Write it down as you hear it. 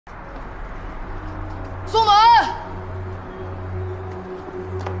宋暖，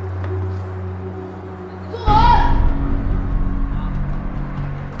宋暖，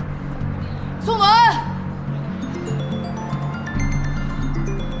宋暖。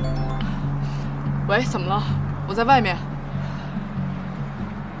喂，怎么了？我在外面。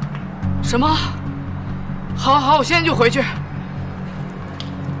什么？好，好，我现在就回去。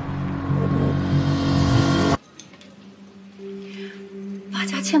把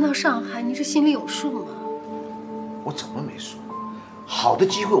家迁到上海，你这心里有数吗？我怎么没数？好的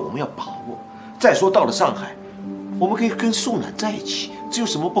机会我们要把握。再说到了上海，我们可以跟宋冉在一起，这有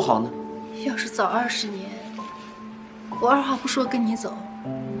什么不好呢？要是早20年，我二话不说跟你走。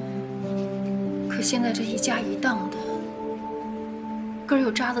可现在这一家一档的，根儿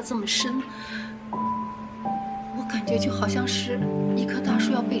又扎得这么深，我感觉就好像是一棵大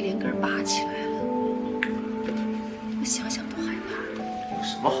树要被连根拔起来了。我想想都害怕。有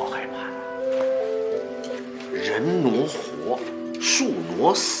什么好害怕的？人挪活，树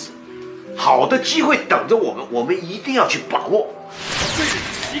挪死，好的机会等着我们，我们一定要去把握。我对着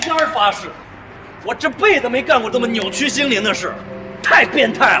旗杆发誓，我这辈子没干过这么扭曲心灵的事，太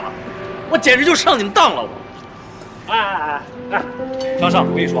变态了，我简直就上你们当了我。哎，张尚，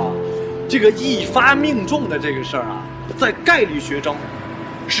我跟你说啊，这个一发命中的这个事儿啊，在概率学中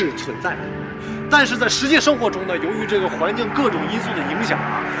是存在的，但是在实际生活中呢，由于这个环境各种因素的影响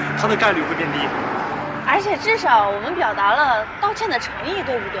啊，它的概率会变低。而且至少我们表达了道歉的诚意，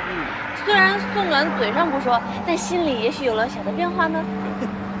对不对？虽然宋暖嘴上不说，但心里也许有了小的变化呢。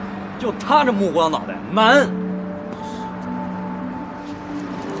就他这目光脑袋蛮。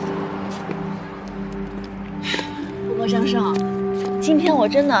不过张胜，今天我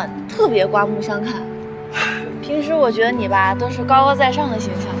真的特别刮目相看。平时我觉得你吧都是高高在上的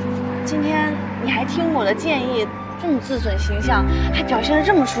形象，今天你还听我的建议，这么自损形象，还表现得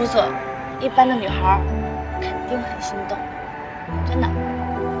这么出色，一般的女孩肯定很心动，真的。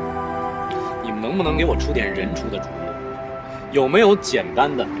你们能不能给我出点人出的主意？有没有简单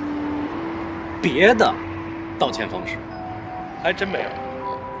的别的道歉方式？还真没有。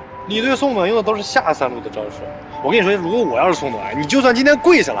你对宋暖用的都是下三路的招数。我跟你说，如果我要是宋暖，你就算今天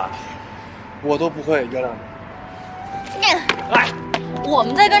跪下了，我都不会原谅你。哎，我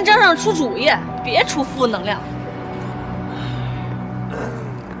们在跟张尚出主意，别出负能量。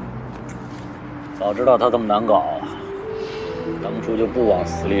早知道他这么难搞，当初就不往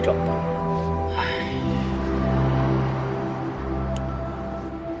死里整了。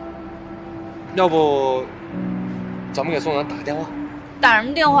要不，咱们给宋暖打个电话？打什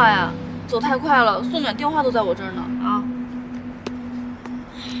么电话呀？走太快了，宋暖电话都在我这儿呢啊！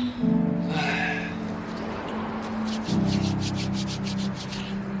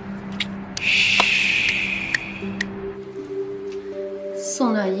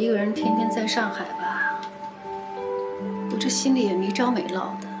宋暖一个人天天在上海吧，我这心里也没着没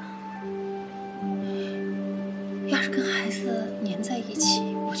落的。要是跟孩子黏在一起，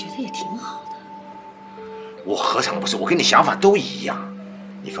我觉得也挺好的。我何尝不是？我跟你想法都一样。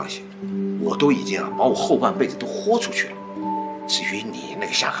你放心，我都已经把我后半辈子都豁出去了。至于你那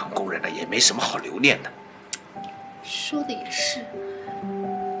个下岗工人呢，也没什么好留恋的。说的也是。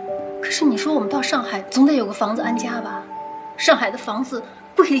可是你说我们到上海总得有个房子安家吧？上海的房子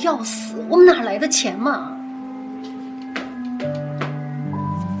贵得要死，我们哪来的钱嘛？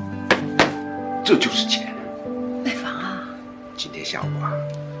这就是钱。卖房啊？今天下午啊，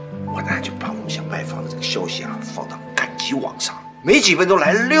我呢就把我们想卖房的这个消息啊放到赶集网上，没几分钟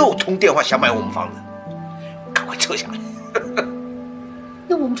来6通电话想买我们房子，赶快撤下来。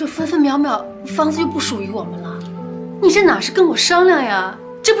那我们这分分秒秒房子就不属于我们了，你这哪是跟我商量呀？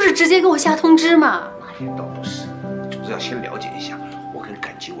这不是直接给我下通知吗？那也倒不是，总是要先了解一下。我跟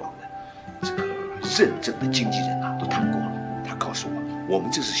赶集网的这个认证的经纪人啊都谈过了，他告诉我，我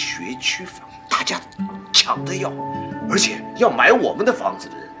们这是学区房，大家抢着要，而且要买我们的房子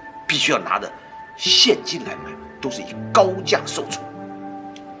的人必须要拿着现金来买，都是以高价售出。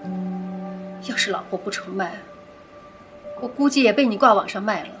要是老婆不愁卖，我估计也被你挂网上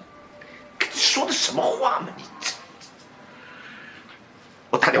卖了。你说的什么话嘛你！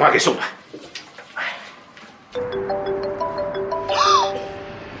我打电话给宋暖。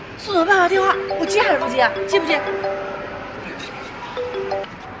宋暖爸爸电话，我接还是不接啊？接不接？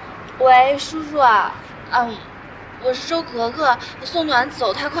喂，叔叔啊，我是周格格。宋暖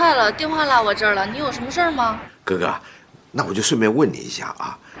走太快了，电话落我这儿了，你有什么事儿吗？哥哥，那我就顺便问你一下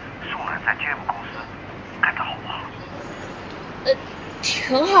啊，宋暖在 GM 公司干得好不好？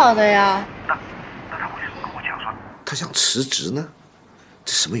挺好的呀。那他为什么跟我讲说他想辞职呢？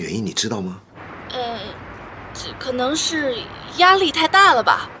这什么原因你知道吗？这可能是压力太大了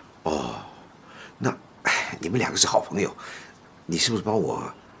吧。哦，那你们2个是好朋友，你是不是帮我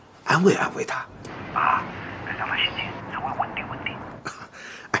安慰安慰他？啊，让他心情稍微稳定稳定。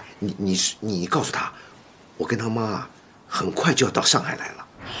哎，你告诉他，我跟他妈很快就要到上海来了。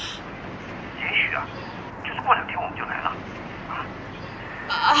也许啊，就是过2天我们就来了。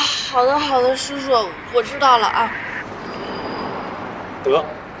啊，好的好的，叔叔，我知道了啊。得，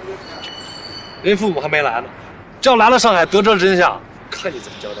人父母还没来呢，这要来了上海得知了真相，看你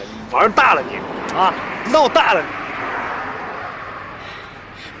怎么交代！你玩大了你啊，闹大了你！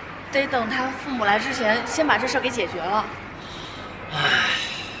得等他父母来之前，先把这事儿给解决了。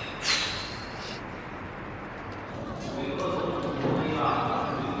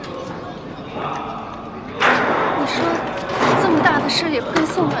你说这么大的事也不跟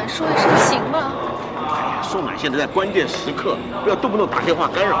宋暖说一声行吗？宋暖现在在关键时刻，不要动不动打电话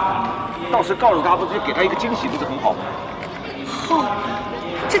干扰他，到时告诉他，不是给他一个惊喜，不是很好吗？哦，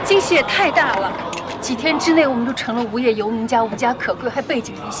这惊喜也太大了！几天之内我们就成了无业游民加无家可归，还背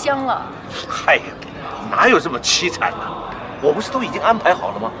井离乡了。嗨呀，哪有这么凄惨呢？我不是都已经安排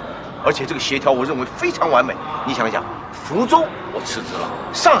好了吗？而且这个协调我认为非常完美。你想想，福州我辞职了，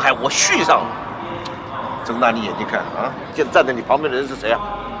上海我续上了。睁大你眼睛看啊！现在站在你旁边的人是谁啊？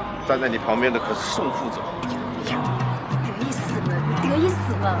站在你旁边的可是宋副总。得意死了，你得意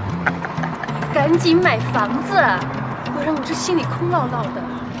死了！赶紧买房子，不然我这心里空落落的。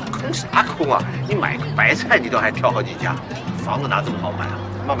空啥空啊？你买个白菜你都还挑好几家，房子哪这么好买啊？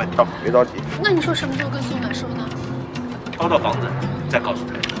慢慢挑，别着急。那你说什么时候跟宋暖说呢？挑到房子再告诉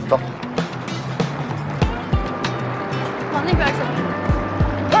他。走。往那边走。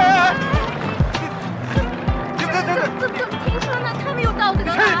哎！怎么停车呢？太没有道德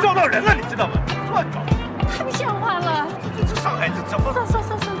了！差点撞到人了，你知道吗？乱搞！太不像话了！这上海这怎么？算，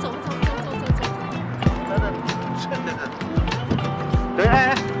走。等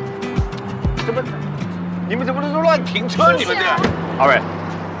哎，怎么？你们怎么都乱停车？你们这样？二位，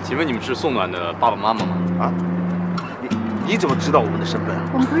请问你们是宋暖的爸爸妈妈吗？啊？你怎么知道我们的身份啊？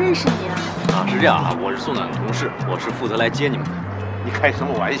我们不认识你啊！啊，是这样啊，我是宋暖的同事，我是负责来接你们的。你开什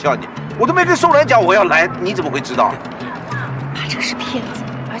么玩笑你？我都没跟宋然讲我要来，你怎么会知道？他这是骗子，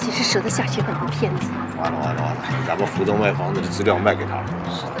而且是舍得下血本的骗子。完了，咱们福州卖房子的资料卖给他了。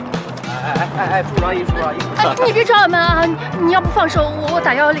哎，朱阿姨。哎，你别找我们啊！你要不放手，我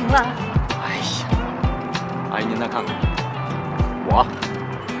打110了。哎呀，阿姨您再看看，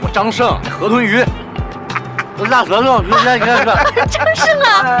我张胜，河豚鱼，我大合同，你看。张胜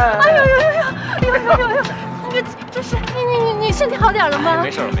啊！哎呦！这是你身体好点了吗？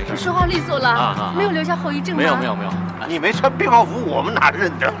没事了。你说话利索了，没有留下后遗症吗？没有。你没穿病号服，我们哪认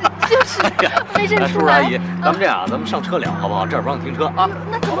得？就是，没认出来。叔叔阿姨，咱们这样，咱们上车聊好不好？这儿不让停车啊。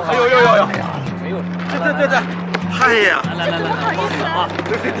那怎么好？哎呦！哎呀，没有。对，哎呀，来，怎么好意思啊？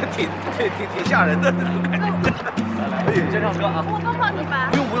对，挺吓人的那种感觉。来，先上车啊。我帮帮你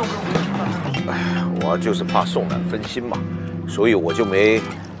吧。不用。哎呀，我就是怕宋暖分心嘛，所以我就没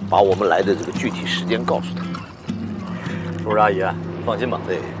把我们来的这个具体时间告诉他。叔叔阿姨，放心吧。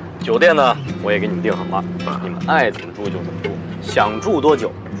对，酒店呢，我也给你们订好了，你们爱怎么住就怎么住，想住多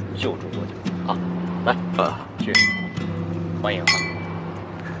久就住多久啊！来，去，欢迎啊！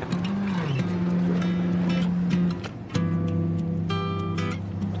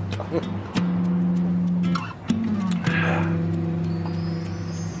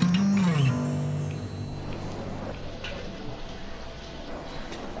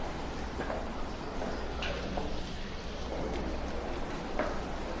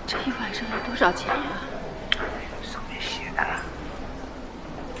这一晚上要多少钱呀？上面写的。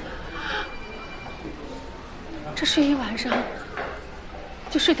这睡一晚上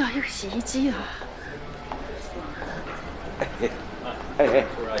就睡掉一个洗衣机啊！哎，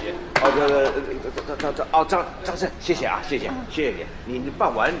叔叔阿姨，张胜，谢谢你，你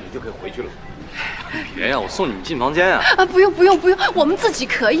办完你就可以回去了。别呀，我送你们进房间啊！啊，不用，我们自己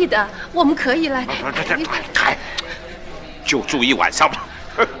可以的，我们可以来。就住一晚上吧。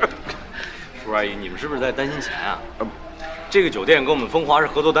叔叔阿姨，你们是不是在担心钱啊？这个酒店跟我们风华是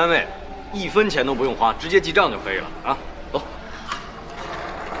合作单位，1分钱都不用花，直接记账就可以了啊！走。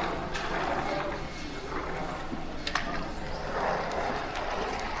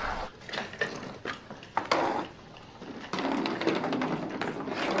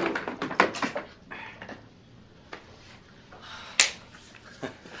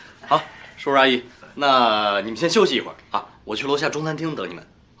好，叔叔阿姨，那你们先休息一会儿啊，我去楼下中餐厅等你们，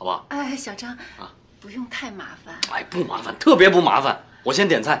好不好？哎，小张啊，不用太麻烦。哎，不麻烦，特别不麻烦。我先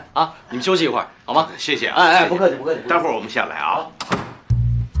点菜啊，你们休息一会儿，好吗？谢谢啊。哎，不客气。待会儿我们下来啊。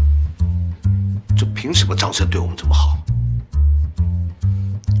这凭什么张胜对我们这么好？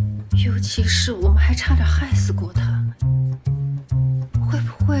尤其是我们还差点害死过他，会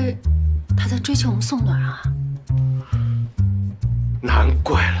不会他在追求我们宋暖啊？难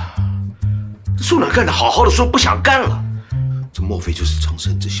怪了，这宋暖干得好好的，说不想干了，这莫非就是长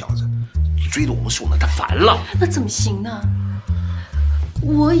生这小子追着我们宋暖，他烦了？那怎么行呢？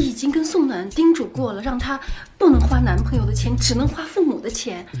我已经跟宋暖叮嘱过了，让他不能花男朋友的钱，只能花父母的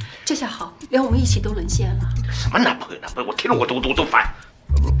钱。这下好，连我们一起都沦陷了。什么男朋友？我听了我都烦。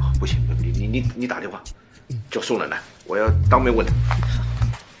不行，你打电话叫宋暖来，我要当面问他。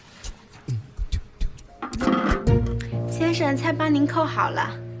先生，菜帮您扣好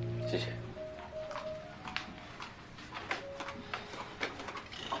了。谢谢。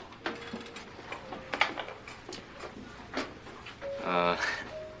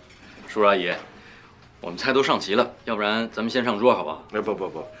叔叔阿姨，我们菜都上齐了，要不然咱们先上桌好不好？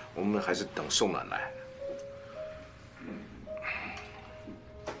不，我们还是等宋暖来。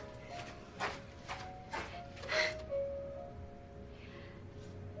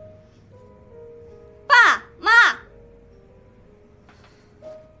爸妈，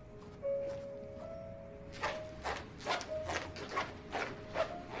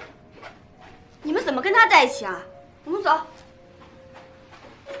你们怎么跟他在一起啊？我们走。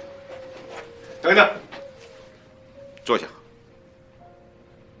等等，坐下。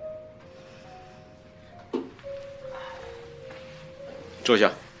坐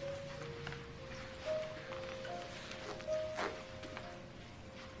下。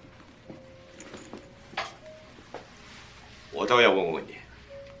我倒要问问你，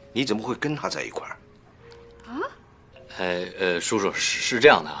你怎么会跟他在一块儿？叔叔是这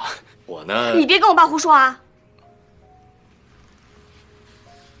样的啊，我呢……你别跟我爸胡说啊！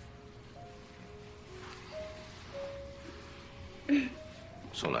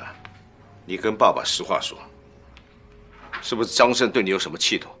宋楠，你跟爸爸实话说，是不是张胜对你有什么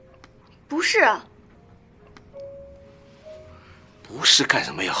企图？不是。不是干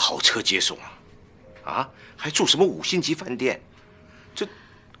什么要豪车接送啊？啊，还住什么5星级饭店？这……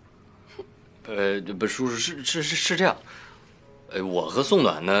不，叔叔是这样，我和宋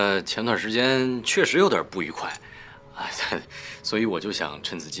暖呢，前段时间确实有点不愉快，所以我就想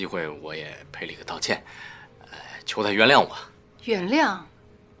趁此机会，我也赔礼个道歉，求他原谅我。原谅？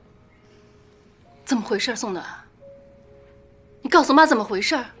怎么回事，宋暖？你告诉妈怎么回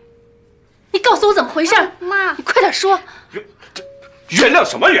事？你告诉我怎么回事？妈，你快点说。原谅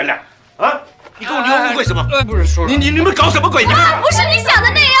什么原谅？啊？你跟我女儿误会什么？不是叔叔，你们搞什么鬼？妈，不是你想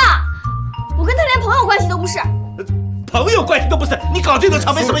的那样，我跟他连朋友关系都不是。朋友关系都不是，你搞这种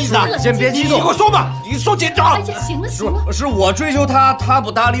场面什么意思啊？你先别激动，你给我说嘛，你说清楚。哎呀，行了行了，是我追求他，他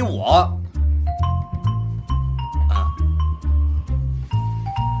不搭理我。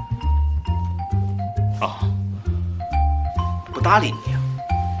不搭理你啊？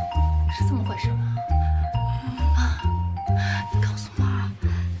是这么回事吗？啊，你告诉妈。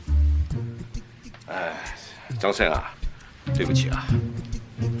张胜啊，对不起啊，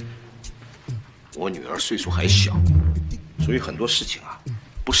我女儿岁数还小，所以很多事情啊，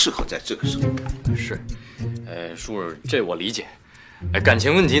不适合在这个时候干。是，叔叔，这我理解。感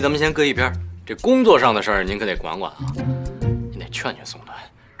情问题咱们先搁一边，这工作上的事儿您可得管管啊。您得劝劝宋暖，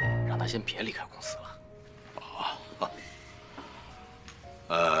让他先别离开公司了。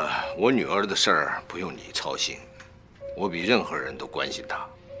我女儿的事儿不用你操心，我比任何人都关心她。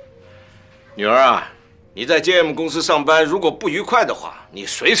女儿啊，你在 JM 公司上班，如果不愉快的话，你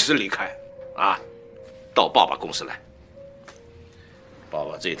随时离开，啊，到爸爸公司来。爸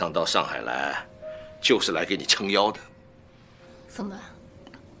爸这一趟到上海来，就是来给你撑腰的。宋暖，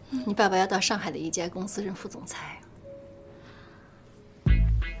你爸爸要到上海的一家公司任副总裁。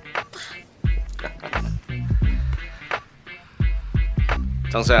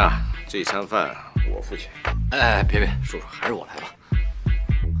张三啊，这一餐饭我付钱。别，叔叔，还是我来吧。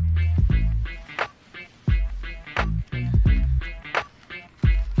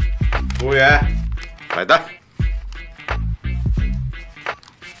服务员，买单。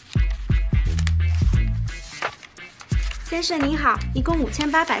先生您好，一共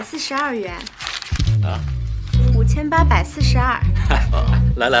5842元。啊5842。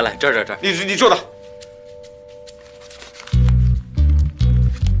来，这儿。你坐的。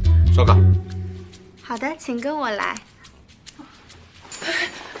收稿。好的，请跟我来。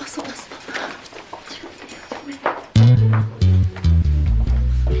宋暖。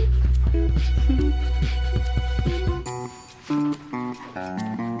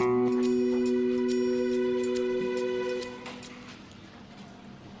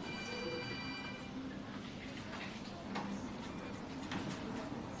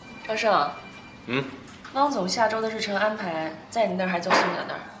张胜，汪总下周的日程安排在你那儿还是在宋暖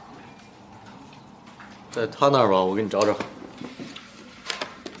那儿？在他那儿吧，我给你找找。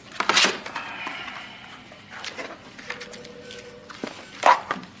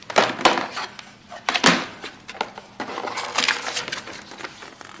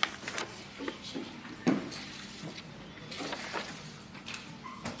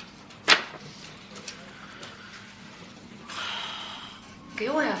给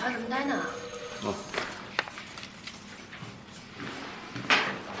我呀，发什么呆呢？哦。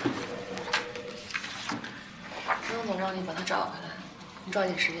张总让你把他找回来，你抓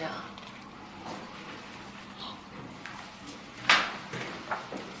紧时间啊。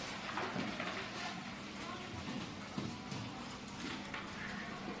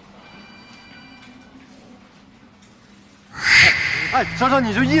哎，张张，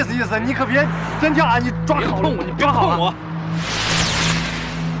你就意思意思，你可别真跳啊！你抓好了，你抓好了。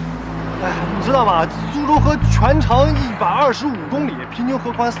哎，你知道吗？苏州河全长125公里，平均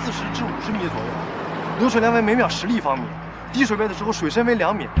河宽40至50米左右，流水量为每秒10立方米，低水位的时候水深为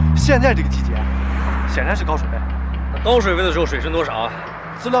2米。现在这个季节，显然是高水位。那高水位的时候水深多少啊？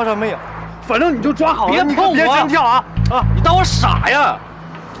资料上没有，反正你就抓好了，别碰我，别真跳啊！啊，你当我傻呀？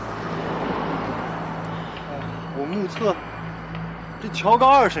我目测，这桥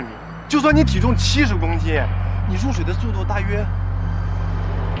高20米，就算你体重70公斤，你入水的速度大约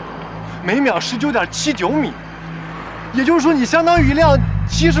每秒19.79米，也就是说，你相当于一辆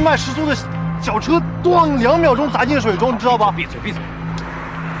70迈时速的小车，咣2秒钟砸进水中，你知道吧？闭嘴闭嘴！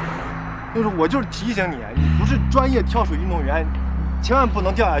就是我就是提醒你，你不是专业跳水运动员，千万不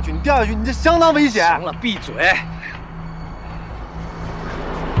能掉下去，你掉下去你这相当危险。行了，闭嘴！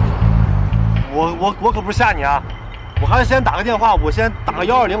我可不是吓你啊，我还是先打个电话，我先打个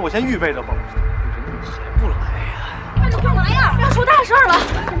120，我先预备着吧。还不来呀？你干嘛呀？要出大事了！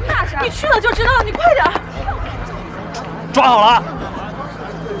什么大事？你去了就知道了，你快点！抓好了！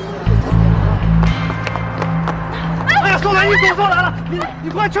哎呀，宋兰，你总算来了，你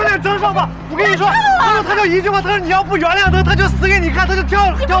快求点真相吧！我跟你说，他就一句话，他说你要不原谅他，他就死给你看，他就跳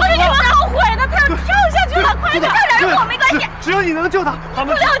死了。你后悔的，他跳下去了，快点！这点跟我没关系。只有你能救他，他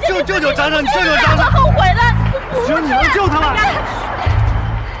们救张张，你救张张。后悔了，只有你能救他了。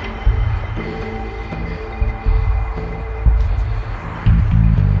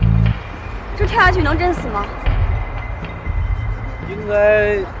这跳下去能真死吗？应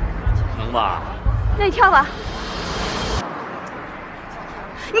该能吧。那你跳吧。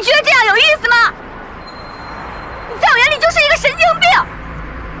你觉得这样有意思吗？你在我眼里就是一个神经病，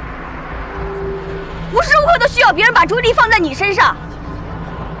无时无刻都需要别人把注意力放在你身上。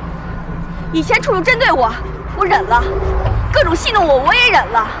以前处处针对我，我忍了；各种戏弄我，我也忍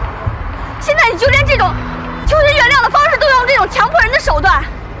了。现在你就连这种求人原谅的方式都用这种强迫人的手段。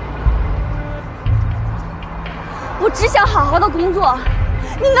我只想好好的工作，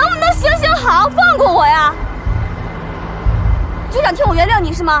你能不能行行好，放过我呀？就想听我原谅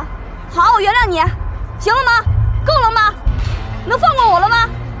你是吗？好，我原谅你，行了吗？够了吗？能放过我了吗？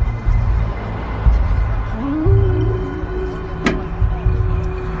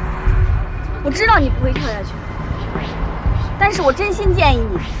我知道你不会跳下去，但是我真心建议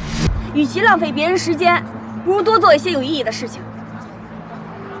你，与其浪费别人时间，不如多做一些有意义的事情。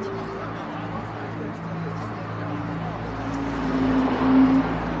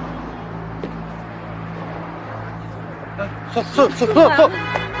走。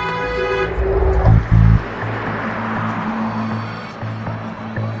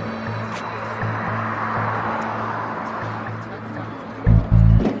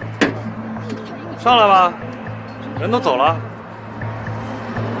上来吧，人都走了。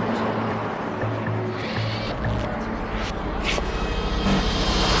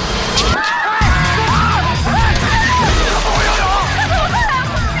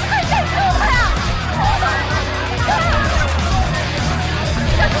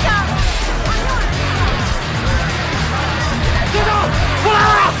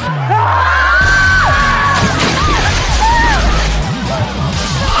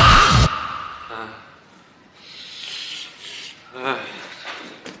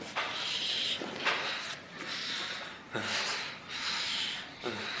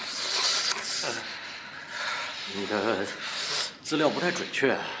你的资料不太准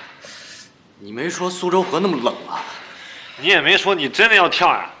确，你没说苏州河那么冷啊，你也没说你真的要跳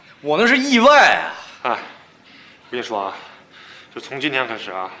呀。我那是意外啊！哎，我跟你说啊，就从今天开始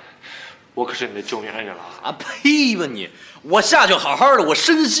啊，我可是你的救命恩人了啊！呸吧你！我下去好好的，我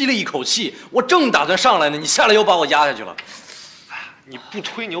深吸了一口气，我正打算上来呢，你下来又把我压下去了。你不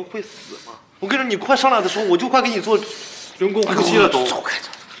吹牛会死吗？我跟你说，你快上来的时候，我就快给你做人工呼吸了都。走开！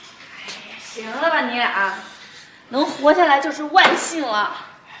行了吧，你俩能活下来就是万幸了。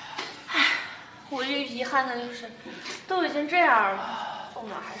唉，唯一遗憾的就是，都已经这样了，宋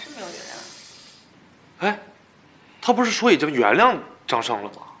暖还是没有原谅。哎，他不是说已经原谅张胜了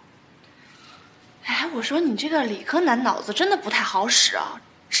吗？哎，我说你这个理科男脑子真的不太好使啊，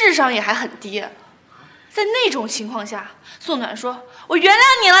智商也还很低。在那种情况下，宋暖说：“我原谅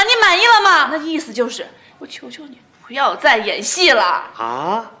你了，你满意了吗？”那意思就是我求求你不要再演戏了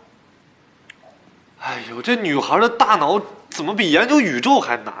啊！哎呦，这女孩的大脑怎么比研究宇宙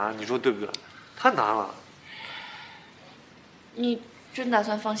还难？你说对不对？太难了。你真打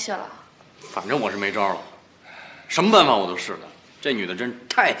算放弃了？反正我是没招了，什么办法我都试了。这女的真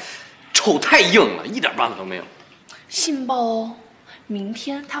太臭太硬了，一点办法都没有。信报哦，明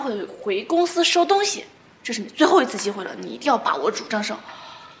天她会回公司收东西，这是你最后一次机会了，你一定要把握住，张胜。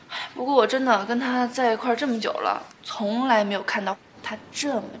不过我真的跟他在一块这么久了，从来没有看到他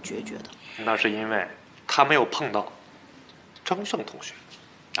这么决绝的。那是因为他没有碰到张胜同学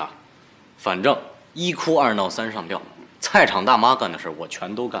啊。反正一哭二闹三上吊，菜场大妈干的事我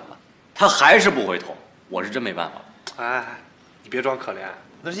全都干了，他还是不回头，我是真没办法了。哎，你别装可怜，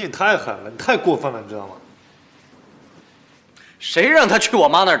那是你太狠了，你太过分了，你知道吗？谁让他去我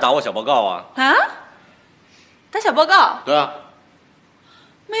妈那儿打我小报告啊？啊？打小报告？对啊。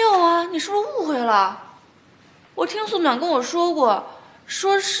没有啊，你是不是误会了？我听宋暖跟我说过，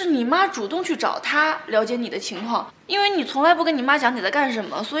说是你妈主动去找他了解你的情况，因为你从来不跟你妈讲你在干什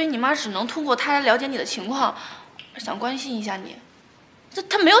么，所以你妈只能通过他来了解你的情况，想关心一下你。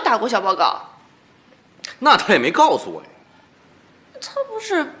他没有打过小报告。那他也没告诉我呀。他不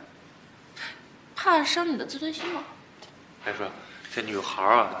是怕伤你的自尊心吗？还说这女孩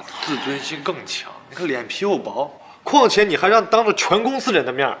啊，自尊心更强，你看脸皮又薄，况且你还让当着全公司人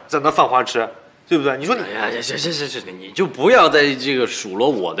的面在那犯花痴，对不对？你说你，哎呀，行，你就不要再这个数落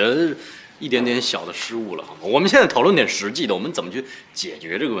我的一点点小的失误了，好吗？我们现在讨论点实际的，我们怎么去解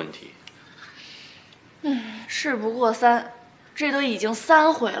决这个问题？事不过三，这都已经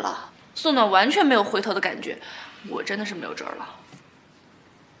3回了，宋暖完全没有回头的感觉，我真的是没有辙了。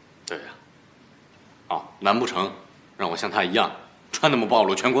对呀，难不成让我像他一样穿那么暴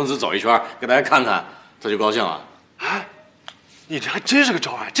露，全公司走一圈，给大家看看，他就高兴了？哎，你这还真是个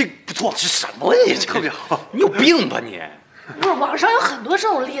招啊，这个不错。这什么你特别好，你有病吧你？不是，网上有很多这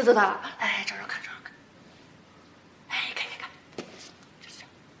种例子的，来找找看，找找看。哎，看。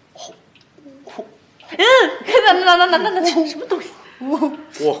那什么东西？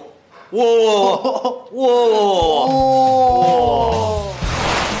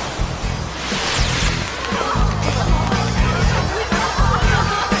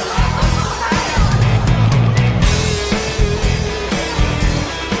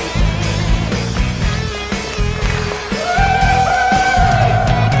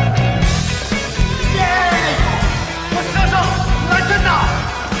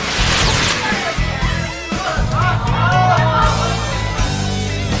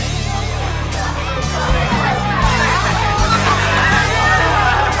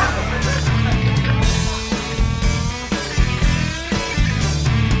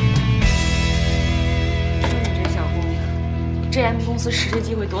公司实习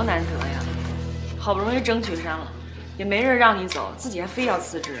机会多难得呀，好不容易争取上了，也没人让你走，自己还非要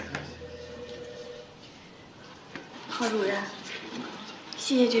辞职。郝主任，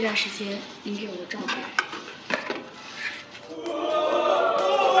谢谢这段时间您给我的照顾。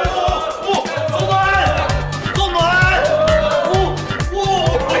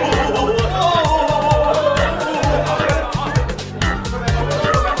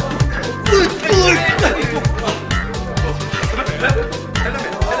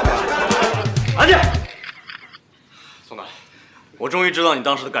我终于知道你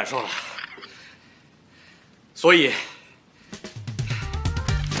当时的感受了，所以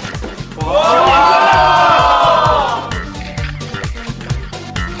，1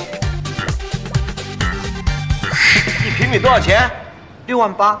平米多少钱？6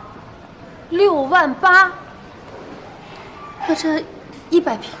万8。6万8，那这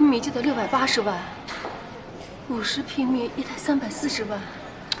100平米就得680万，50平米也得340万，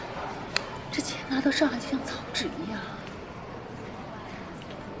这钱拿到上来就像草纸一样。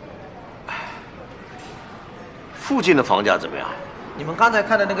附近的房价怎么样？你们刚才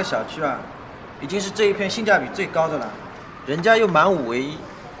看的那个小区啊，已经是这一片性价比最高的了，人家又满5唯1，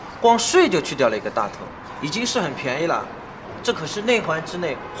光税就去掉了一个大头，已经是很便宜了。这可是内环之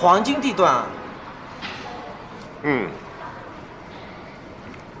内黄金地段啊。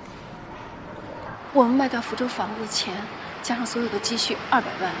我们卖掉福州房子的钱，加上所有的积蓄200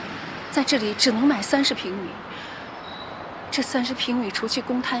万，在这里只能买30平米。这30平米除去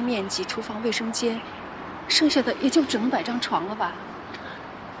公摊面积、厨房、卫生间，剩下的也就只能摆张床了吧？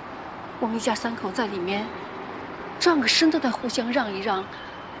我们一家3口在里面，转个身都得互相让一让。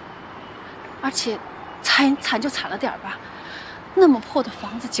而且，惨就惨了点吧，那么破的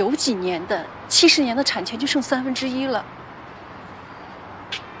房子，90几年的，70年的产权就剩1/3了。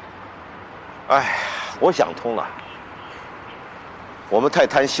哎，我想通了，我们太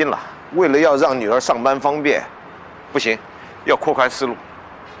贪心了。为了要让女儿上班方便，不行，要扩宽思路。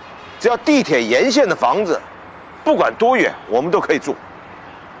只要地铁沿线的房子，不管多远，我们都可以住。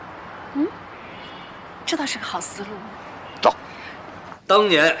这倒是个好思路。走。当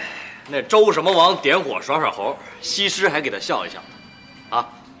年那周什么王点火耍猴，西施还给他笑一笑呢。啊，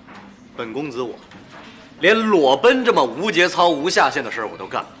本公子我连裸奔这么无节操、无下限的事儿我都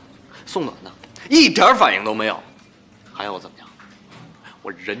干了，宋暖呢一点反应都没有，还要我怎么样？我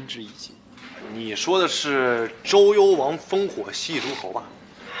仁至义尽。你说的是周幽王烽火戏诸侯吧？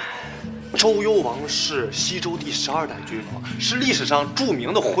周幽王是西周第12代君王，是历史上著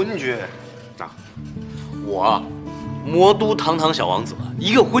名的昏君。啊，我魔都堂堂小王子，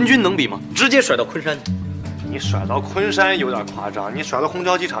一个昏君能比吗？直接甩到昆山去。你甩到昆山有点夸张，你甩到虹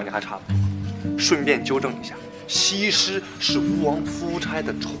桥机场你还差不多。顺便纠正一下，西施是吴王夫差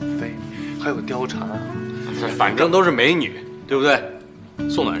的宠妃，还有貂蝉啊。反正都是美女，对不对？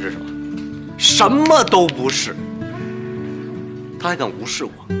宋暖是什么？什么都不是。他还敢无视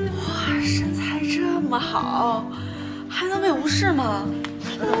我？哇，身材这么好，还能被无视吗？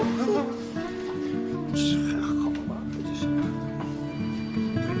这还好吧？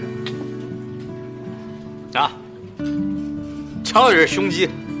啊！瞧瞧这胸肌，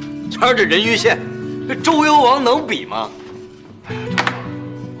瞧瞧这人鱼线，这周幽王能比吗？哎呀，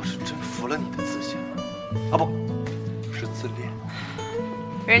我是真服了你的自信了。啊不，是自恋。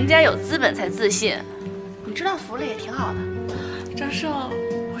人家有资本才自信，你知道服了也挺好的。张胜，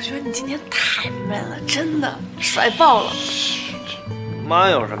我觉得你今天太 man 了，真的帅爆了。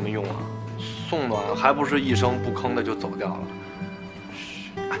man 有什么用啊？宋暖还不是一声不吭的就走掉了。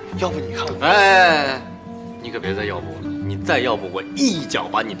哎，要不你看我？哎，你可别再要不了，你再要不我一脚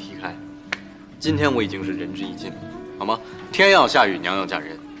把你踢开。今天我已经是仁至义尽了，好吗？天要下雨，娘要嫁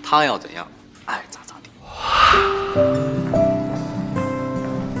人，他要怎样，爱咋咋地。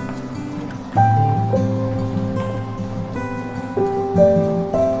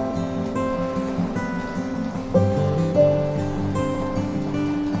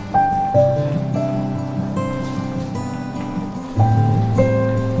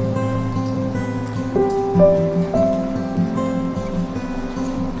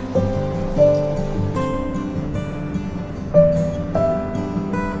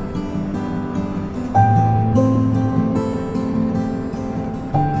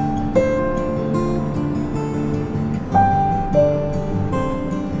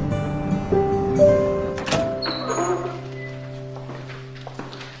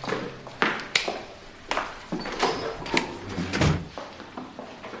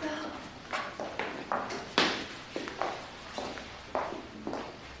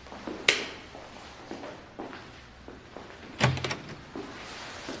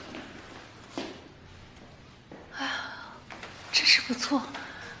真是不错，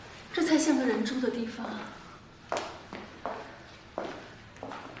这才像个人住的地方。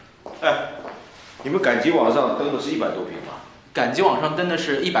哎，你们赶集网上登的是100多平吧？赶集网上登的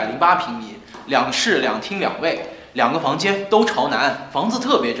是108平米，2室2厅2卫，2个房间都朝南，房子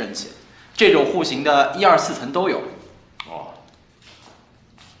特别整齐。这种户型的1、2、4层都有。哦，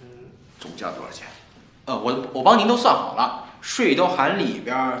总价多少钱？我帮您都算好了，税都含里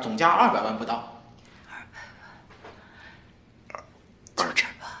边，总价200万不到。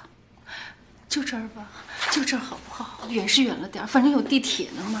就这儿吧，就这儿好不好？远是远了点，反正有地铁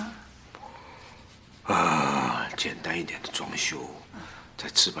呢嘛。啊，简单一点的装修，再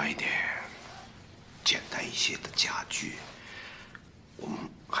置办一点简单一些的家具，我们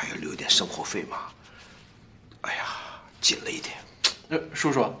还要留点生活费嘛。哎呀，紧了一点。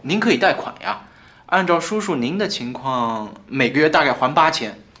叔叔，您可以贷款呀。按照叔叔您的情况，每个月大概还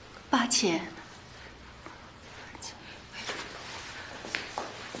8000。8000。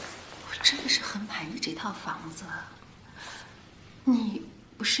真的是很满意这套房子。你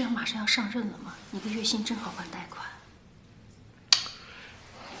不是马上要上任了吗？你的月薪正好还贷款。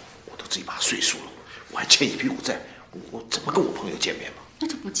我都这把岁数了，我还欠一屁股债，我怎么跟我朋友见面嘛？那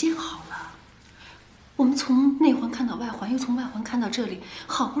就不见好了。我们从内环看到外环，又从外环看到这里，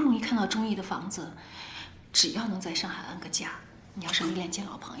好不容易看到中意的房子，只要能在上海安个家，你要是迷恋见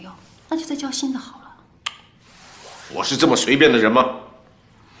老朋友，那就再交新的好了。我是这么随便的人吗？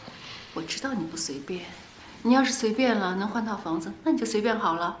我知道你不随便，你要是随便了，能换套房子，那你就随便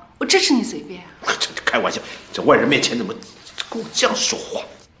好了，我支持你随便。这开玩笑，在外人面前怎么跟我这样说话？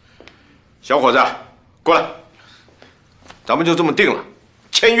小伙子，过来，咱们就这么定了，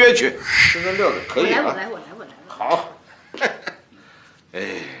签约去。这个料子可以啊。我来。好。哎，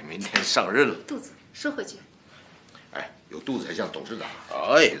明天上任了。肚子收回去。哎，有肚子才像董事长。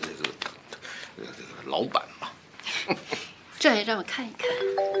哎，这个老板嘛。这也让我看一看。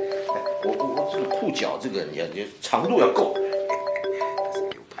我这个裤脚这个你长度要够。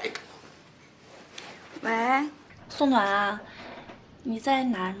有排感。喂，宋暖啊，你在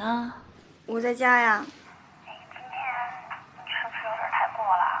哪儿呢？我在家呀。你今天是不是有点太过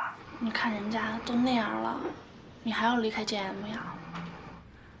了？你看人家都那样了，你还要离开 GM 呀？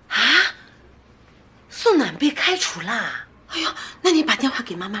啊，宋暖被开除啦！哎呦，那你把电话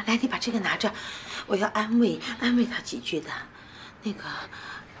给妈妈，来，你把这个拿着，我要安慰她几句的。那个，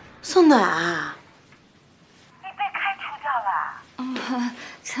宋暖啊，你被开除掉了？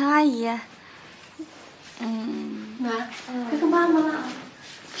陈阿姨，暖，格格妈妈，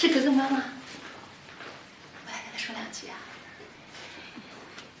是格格妈妈。我来跟她说两句啊。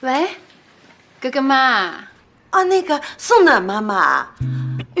喂，格格妈。啊，那个宋暖妈妈。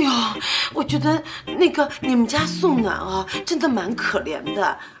哎呦，我觉得那个你们家宋暖啊，真的蛮可怜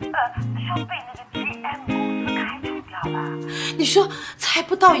的。说被那个 GM 公司开除掉了。你说才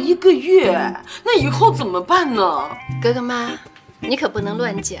不到1个月，那以后怎么办呢？格格妈，你可不能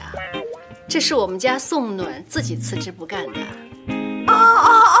乱讲，这是我们家宋暖自己辞职不干的。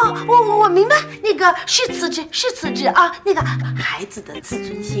我明白，那个是辞职啊。那个孩子的自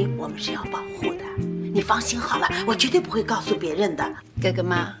尊心，我们是要保护的。你放心好了，我绝对不会告诉别人的。格格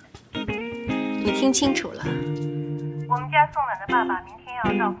妈，你听清楚了，我们家宋暖的爸爸明天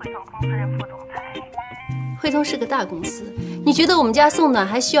要到汇通公司任副总裁。汇通是个大公司，你觉得我们家宋暖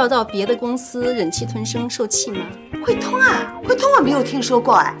还需要到别的公司忍气吞声受气吗？汇通啊，汇通我没有听说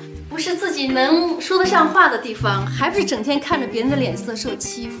过哎。不是自己能说得上话的地方，还不是整天看着别人的脸色受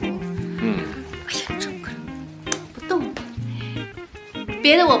欺负。哎呀，这个不动。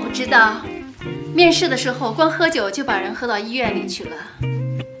别的我不知道，面试的时候光喝酒就把人喝到医院里去了。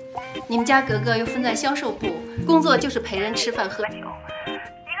你们家格格又分在销售部，工作就是陪人吃饭喝酒。一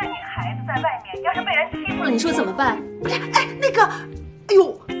个女孩子在外面，要是被人欺负了，你说怎么办？哎，那个，哎呦，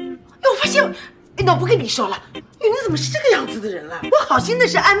我发现，那我不跟你说了。你怎么是这个样子的人了？我好心的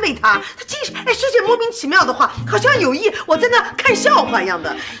是安慰他，他竟是说些莫名其妙的话，好像有意我在那看笑话一样的。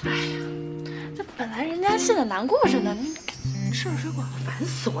哎呀，这本来人家现在难过着呢，你吃点水果。烦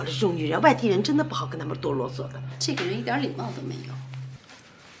死我了！这种女人，外地人真的不好跟他们多啰嗦的。这个人一点礼貌都没有。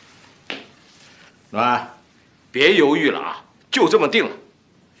暖，别犹豫了啊，就这么定了。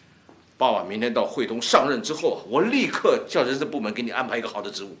爸爸明天到汇通上任之后，我立刻叫人事部门给你安排一个好的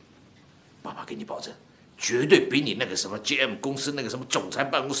职务。爸爸给你保证。绝对比你那个什么 GM 公司那个什么总裁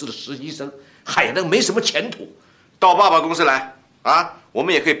办公室的实习生，那个没什么前途。到爸爸公司来啊，我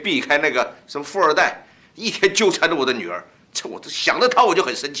们也可以避开那个什么富二代，一天纠缠着我的女儿。这我想着他我就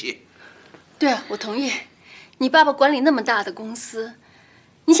很生气。对啊，我同意。你爸爸管理那么大的公司，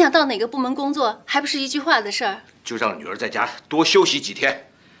你想到哪个部门工作，还不是一句话的事儿？就让女儿在家多休息几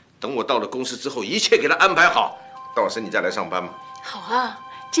天，等我到了公司之后，一切给她安排好，到时你再来上班嘛。好啊。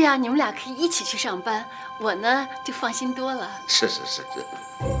这样你们俩可以一起去上班，我呢就放心多了。是。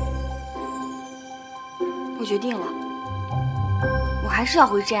我决定了，我还是要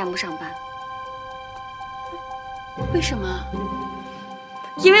回 GM 上班。为什么？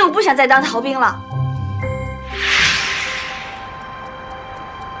因为我不想再当逃兵了。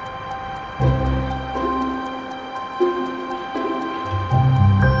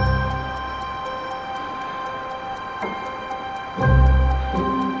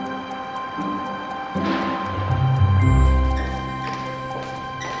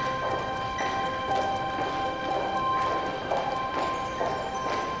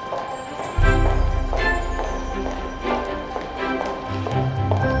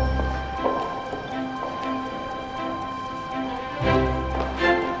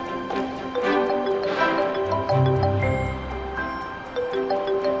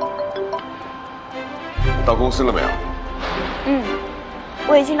到公司了没有？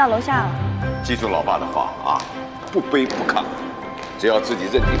我已经到楼下了。记住老爸的话啊，不卑不亢，只要自己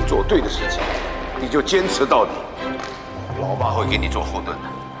认定做对的事情，你就坚持到底。老爸会给你做后盾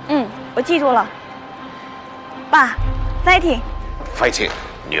的。我记住了。爸 ，fighting，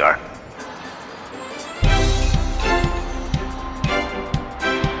 女儿。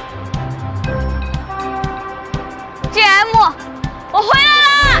GM， 我回来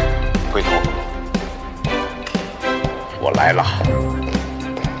了。回头，我来了。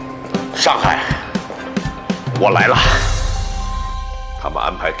上海，我来了。他们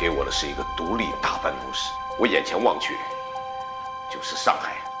安排给我的是一个独立大办公室，我眼前望去就是上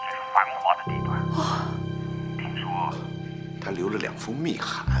海。烦华的地段。听说他留了2封密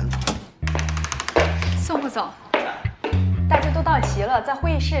函。宋副总，大家都到齐了，在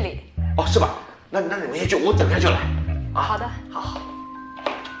会议室里。哦，是吧？那你们先去，我等下就来。啊，好的，好。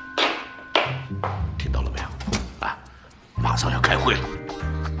听到了没有？啊，马上要开会了。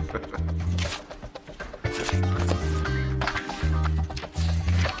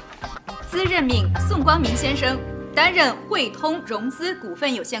兹任命宋光明先生担任汇通融资股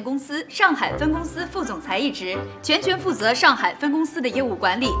份有限公司上海分公司副总裁一职，全权负责上海分公司的业务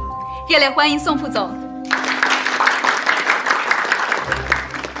管理。热烈欢迎宋副总！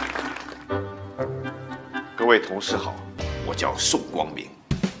各位同事好，我叫宋光明，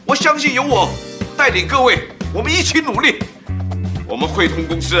我相信有我带领各位，我们一起努力，我们汇通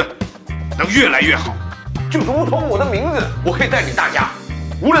公司能越来越好。就如同我的名字，我可以带领大家，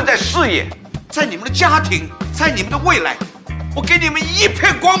无论在事业，在你们的家庭，在你们的未来，我给你们一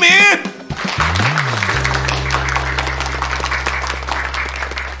片光明。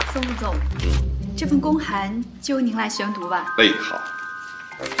宋副总，这份公函就由您来宣读吧。哎，好。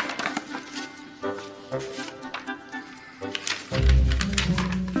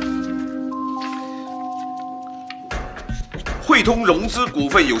汇通融资股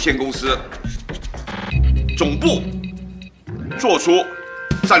份有限公司总部做出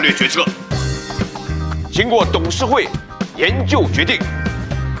战略决策，经过董事会研究决定，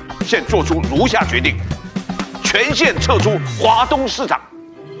现做出如下决定：全线撤出华东市场，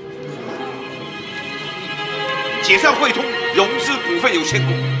解散汇通融资股份有限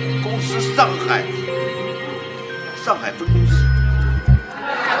公司上海分公司。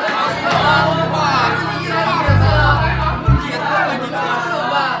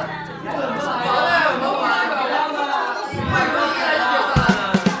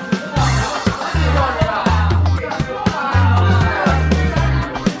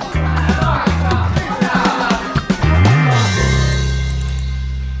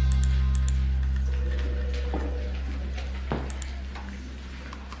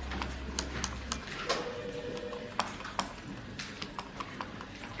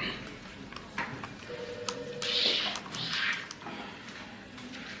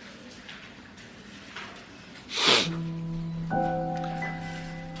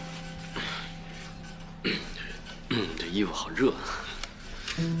这衣服好热。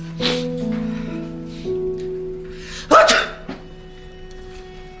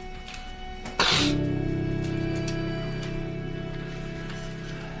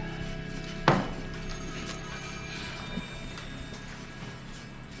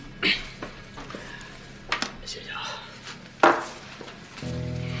谢谢啊。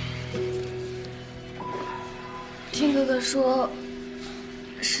听哥哥说，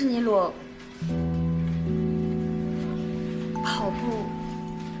是你裸跑步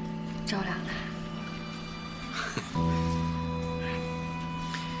着凉的。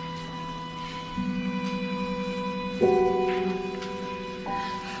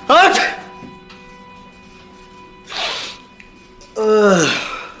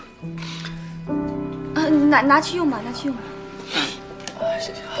拿去用吧，拿去用吧。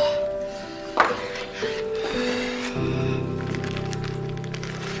谢谢啊。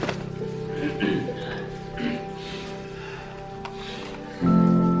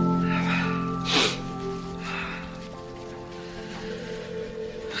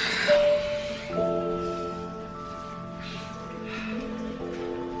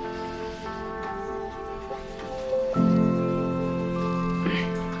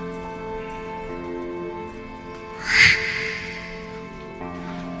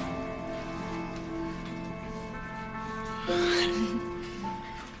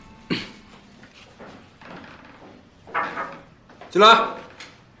进来。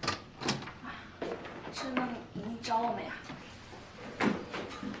陈总，你找我们呀？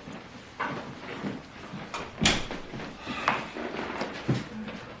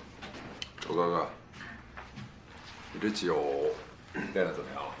周哥哥，你这酒练得怎么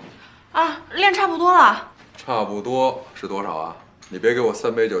样了？啊，练差不多了。差不多是多少啊？你别给我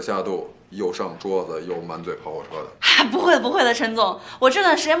3杯酒下肚，又上桌子又满嘴跑火车的。不会的，不会的，陈总，我这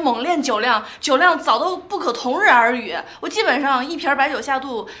段时间猛练酒量，酒量早都不可同日而语。我基本上1瓶白酒下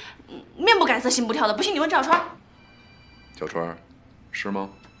肚，面不改色心不跳的。不信你问赵川。小川，是吗？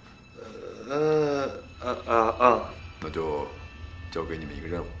那就交给你们一个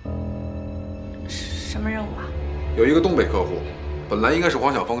任务。什么任务啊？有一个东北客户，本来应该是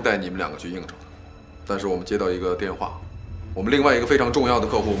黄晓峰带你们2个去应酬的，但是我们接到一个电话，我们另外一个非常重要的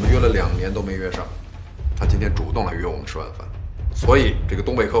客户，我们约了2年都没约上，他今天主动来约我们吃晚饭，所以这个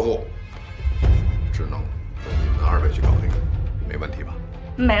东北客户只能由你们2位去搞定，没问题吧？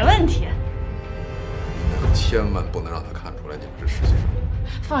没问题。千万不能让他看出来你们是实习生。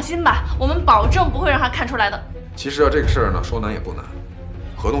放心吧，我们保证不会让他看出来的。其实啊，这个事儿呢，说难也不难，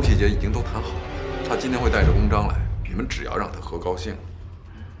合同细节已经都谈好了。他今天会带着公章来，你们只要让他喝高兴，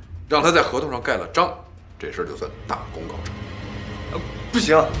让他在合同上盖了章，这事儿就算大功告成。不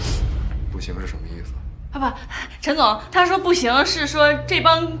行，不行是什么意思？爸，陈总，他说不行是说这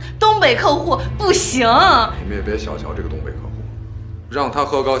帮东北客户不行。你们也别小瞧这个东北客户，让他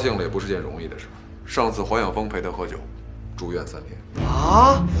喝高兴了也不是件容易的事。上次黄晓峰陪他喝酒，住院3天。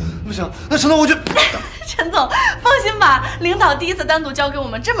啊，不行，那陈总我就……陈总，放心吧，领导第一次单独交给我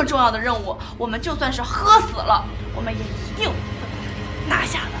们这么重要的任务，我们就算是喝死了，我们也一定会拿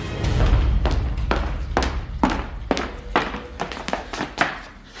下的。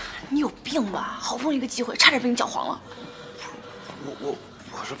你有病吧？好不容易一个机会，差点被你搅黄了。我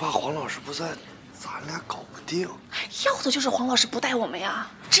是怕黄老师不在，咱俩搞不定。要的就是黄老师不带我们呀，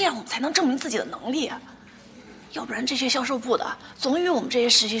这样我们才能证明自己的能力。要不然这些销售部的总以为我们这些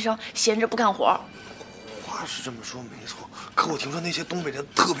实习生闲着不干活。话是这么说没错，可我听说那些东北人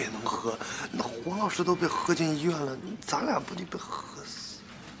特别能喝，那黄老师都被喝进医院了，咱俩不得被喝死？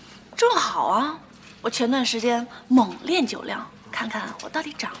正好啊，我前段时间猛练酒量，看看我到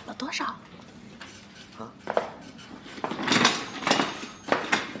底长了多少。啊？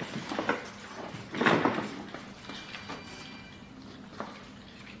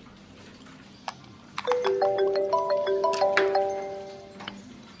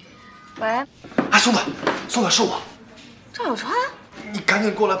喂，哎，宋子是我，赵小川，你赶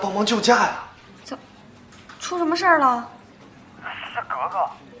紧过来帮忙救驾呀！出什么事儿了？是格格。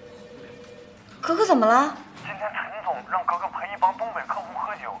格格怎么了？今天陈总让格格陪一帮东北客户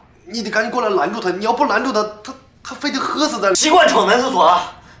喝酒，你得赶紧过来拦住他，你要不拦住他，他非得喝死咱。习惯闯男厕所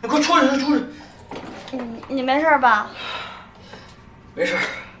了，你快出来！你没事吧？没事。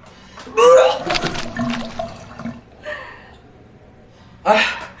哎，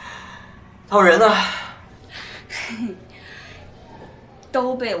他有人呢？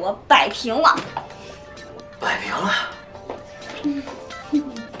都被我摆平了。摆平了。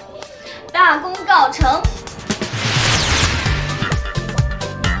大功告成。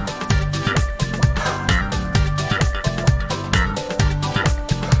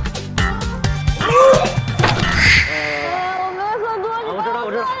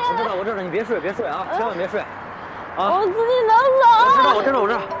我知道，你别睡啊，千万别睡。啊！我自己能走。我知道，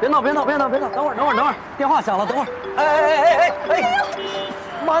别闹，等会儿，电话响了，等会儿。哎，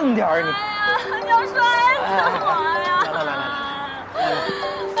慢点儿你。要摔死我呀！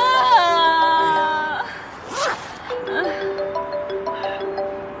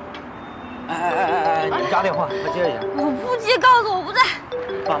来，你家电话，快接一下。我不接，告诉我不在。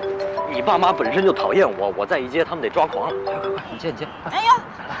你爸妈本身就讨厌我，我再一接他们得抓狂了。快，你接。哎呀！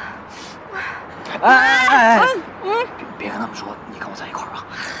别跟他们说，你跟我在一块儿啊。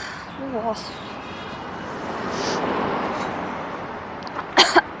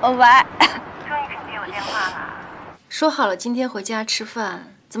喂。终于肯定有电话了。说好了今天回家吃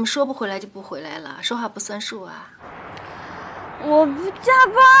饭，怎么说不回来就不回来了？说话不算数啊！我不加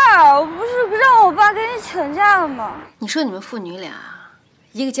班，我不是让我爸给你请假了吗？你说你们父女俩，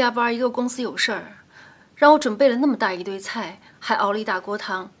一个加班，一个公司有事儿，让我准备了那么大一堆菜，还熬了一大锅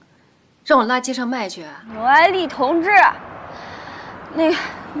汤。让我拉街上卖去啊！罗爱丽同志，那个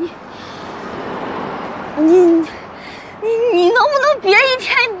你能不能别一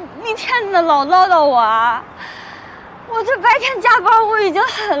天一天的老唠叨我啊？我这白天加班我已经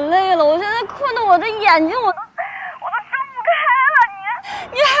很累了，我现在困得我的眼睛我都睁不开了，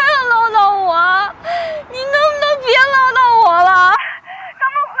你还要唠叨我？你能不能别唠叨我了？咱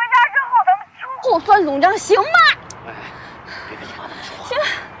们回家之后咱们秋后算总账，行吗？哎，别跟你妈那么说话。行。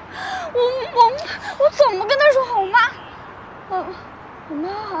我怎么跟他说好妈？我妈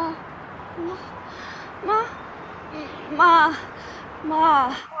啊，妈，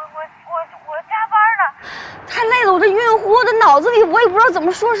我加班呢，太累了，我这晕乎，我的脑子里我也不知道怎么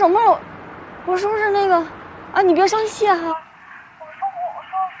说什么了。我说是那个啊，你别生气哈。我说胡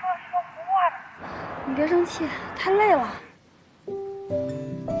话呢。你别生气，太累了。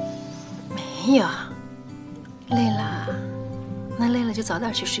没有，累了。那累了就早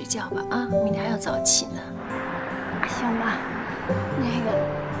点去睡觉吧啊，明天还要早起呢。行吧，那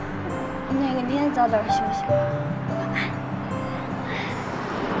个你也早点休息吧。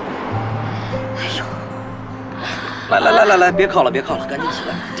哎呦，来，别靠了，赶紧起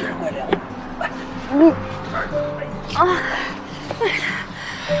来，天上快亮了。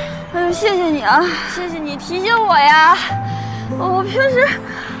哎呦，谢谢你啊，谢谢你提醒我呀。我平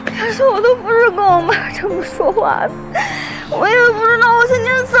时我都不是跟我妈这么说话的。我也不知道我今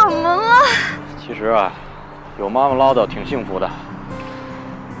天怎么了。其实啊，有妈妈唠叨挺幸福的。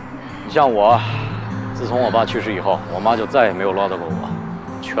你像我，自从我爸去世以后，我妈就再也没有唠叨过我，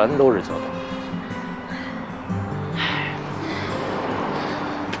全都是责备。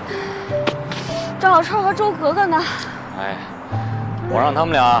张小川和周格格呢？哎，我让他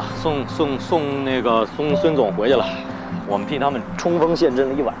们俩送那个孙总回去了，我们替他们冲锋陷阵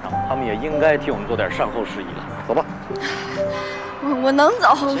了一晚上，他们也应该替我们做点善后事宜了。走吧。我能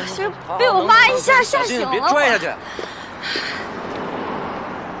走，其实被我妈一下吓醒了。别拽下去。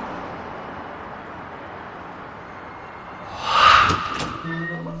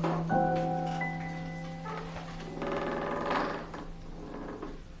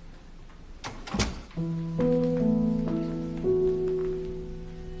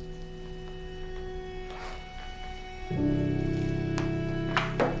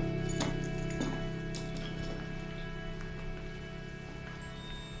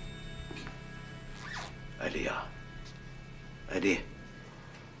艾丽啊，艾丽，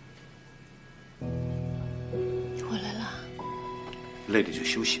你回来了，累了就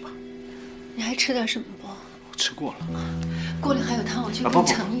休息吧。你还吃点什么不？我吃过了。锅里还有汤，我去给你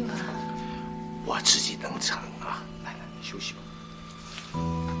盛一碗。我自己能盛啊。来来，你休息吧。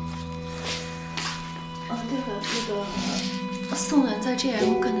对了，那个宋冉在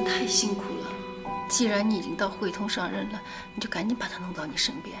GM 干得太辛苦了。既然你已经到汇通上任了，你就赶紧把他弄到你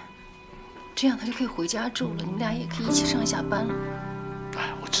身边。这样他就可以回家住了，你们俩也可以一起上下班了。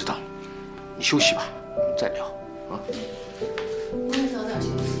哎，我知道了，你休息吧，我们再聊啊。我也早点休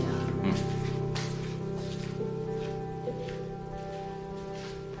息啊。嗯。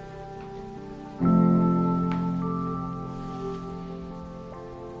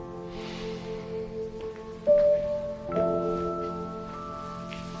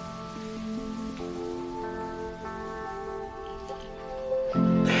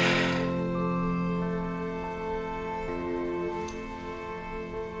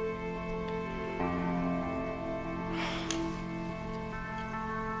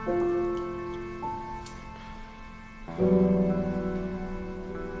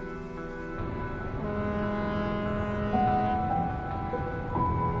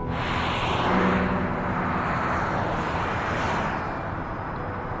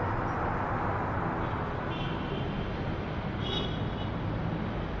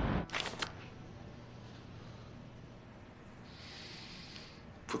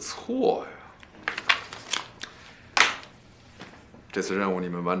不错呀，这次任务你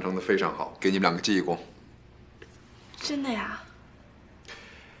们完成的非常好，给你们两个记一功。真的呀？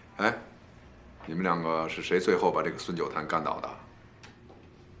哎，你们两个是谁最后把这个孙九坛干倒的？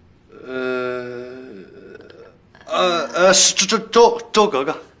是周格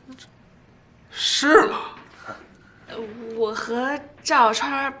格。是吗？我和赵小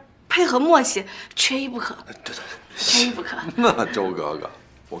川配合默契，缺一不可。对，缺一不可。那周格格，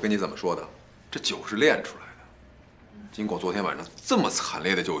我跟你怎么说的？这酒是练出来的。经过昨天晚上这么惨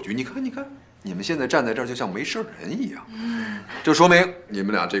烈的酒局，你看，你们现在站在这儿就像没事人一样。这说明你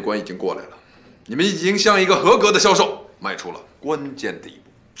们俩这关已经过来了，你们已经向一个合格的销售迈出了关键的一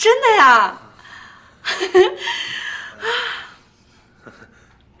步。真的呀？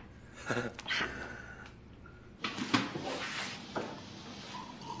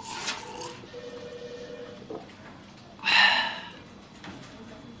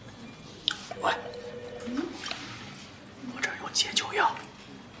喂，我这儿有解酒药，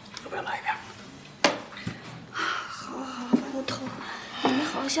要不要来一片？好，我头，你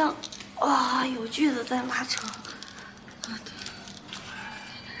好像有句子在拉扯。啊，对。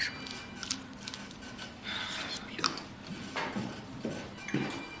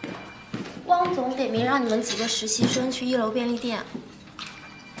汪总点名让你们几个实习生去1楼便利店。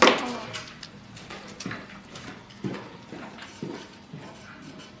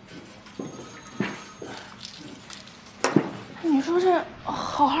你说这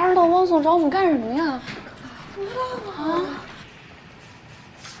好好的，汪总找我们干什么呀？啊？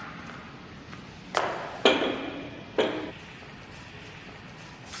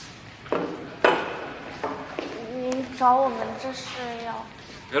您找我们这是要？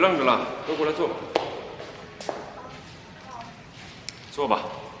别愣着了，都过来坐吧。坐吧，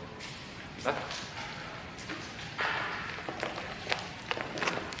来。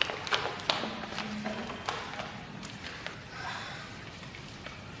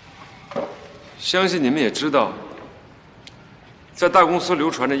相信你们也知道，在大公司流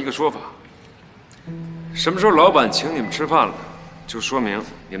传着一个说法：什么时候老板请你们吃饭了，就说明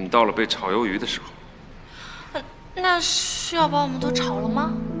你们到了被炒鱿鱼的时候。那是要把我们都炒了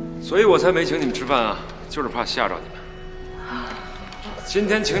吗？所以我才没请你们吃饭啊，就是怕吓着你们。今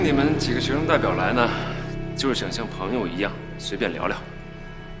天请你们几个学生代表来呢，就是想像朋友一样随便聊聊。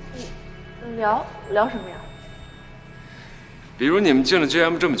聊什么呀？比如你们进了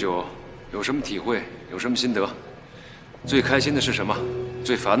GM 这么久，有什么体会？有什么心得？最开心的是什么？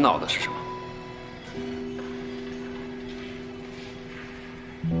最烦恼的是什么？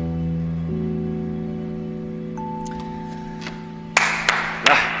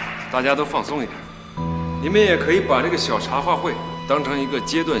来，大家都放松一点。你们也可以把这个小茶话会当成一个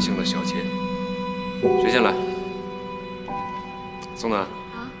阶段性的小节。谁先来？宋楠。啊。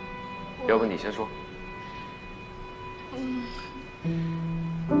要不你先说。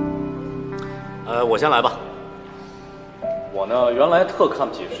我先来吧。我呢，原来特看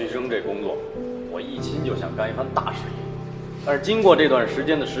不起实习生这工作，我一心就想干一番大事业。但是经过这段时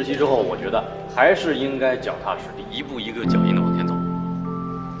间的实习之后，我觉得还是应该脚踏实地，一步一个脚印的往前走。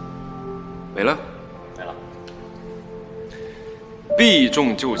没了。没了。避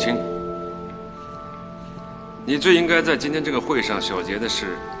重就轻。你最应该在今天这个会上小结的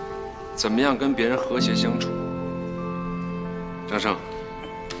是，怎么样跟别人和谐相处。张胜，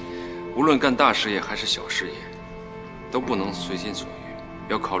无论干大事业还是小事业，都不能随心所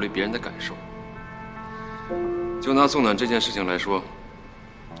欲，要考虑别人的感受。就拿宋楠这件事情来说，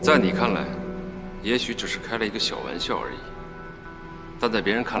在你看来，也许只是开了一个小玩笑而已，但在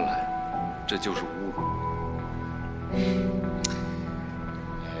别人看来，这就是侮辱。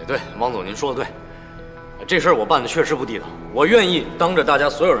对，王总您说的对，这事儿我办的确实不地道，我愿意当着大家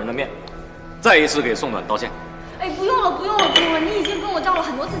所有人的面，再一次给宋暖道歉。哎，不用了，不用了，不用了，你已经跟我道了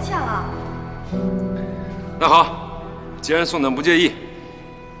很多次歉了。那好，既然宋暖不介意，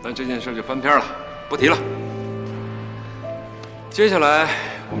那这件事就翻篇了，不提了。接下来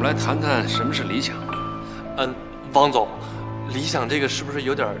我们来谈谈什么是理想。王总，理想这个是不是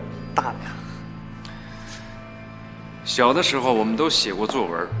有点大呀？小的时候我们都写过作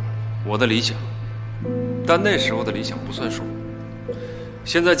文，我的理想，但那时候的理想不算数。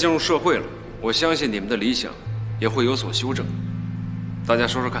现在进入社会了，我相信你们的理想也会有所修正。大家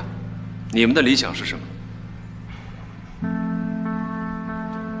说说看，你们的理想是什么？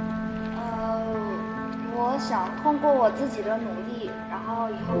我想通过我自己的努力，然后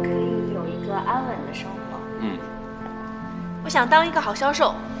以后可以有一个安稳的生活。我想当一个好销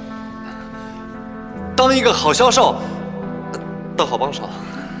售。当一个好销售的好帮手。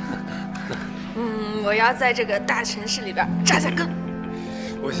我要在这个大城市里边扎下根。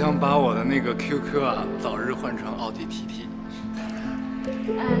我想把我的那个 QQ 啊，早日换成奥迪 TT。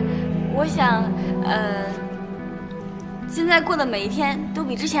我想，现在过的每一天都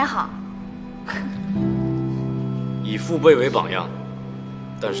比之前好。以父辈为榜样，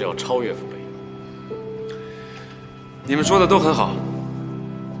但是要超越父辈。你们说的都很好，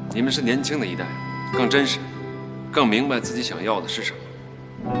你们是年轻的一代，更真实，更明白自己想要的是什么。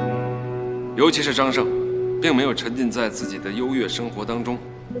尤其是张胜，并没有沉浸在自己的优越生活当中，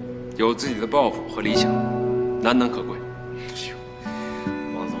有自己的抱负和理想，难能可贵。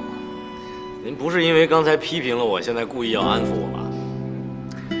王总，您不是因为刚才批评了我，现在故意要安抚我吧？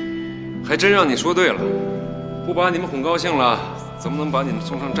还真让你说对了，不把你们哄高兴了，怎么能把你们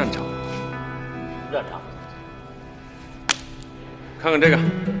送上战场？战场。看看这个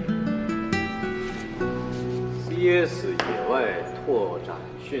CS 野外拓展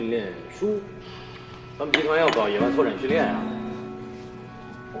训练书，咱们集团要搞野外拓展训练啊？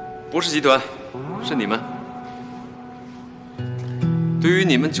不是集团，是你们。对于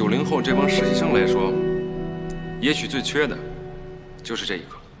你们90后这帮实习生来说，也许最缺的就是这一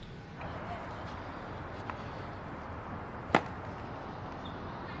课。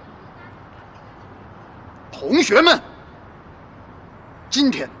同学们，今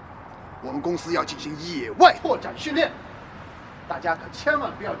天我们公司要进行野外拓展训练，大家可千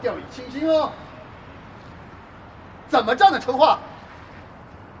万不要掉以轻心哦。怎么这样的陈话？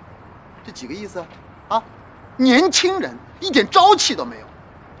这几个意思啊？年轻人一点朝气都没有。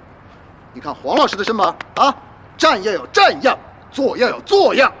你看黄老师的身板啊，站要有站样，坐要有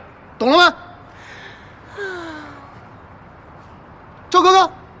坐样，懂了吗？周哥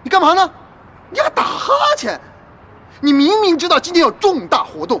哥，你干嘛呢？你还打哈欠？你明明知道今天有重大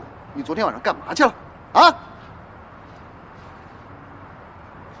活动，你昨天晚上干嘛去了？啊？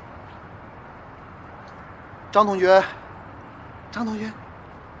张同学，张同学，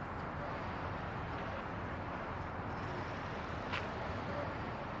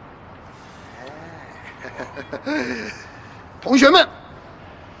同学们，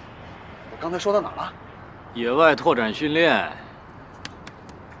我刚才说到哪了？野外拓展训练。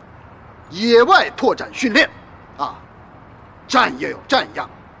野外拓展训练，啊，站要有站样，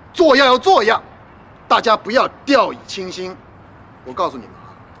坐要有坐样，大家不要掉以轻心。我告诉你们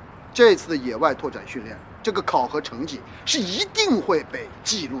啊，这次的野外拓展训练，这个考核成绩是一定会被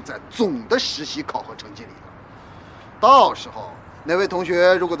记录在总的实习考核成绩里的。到时候哪位同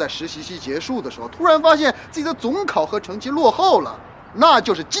学如果在实习期结束的时候突然发现自己的总考核成绩落后了，那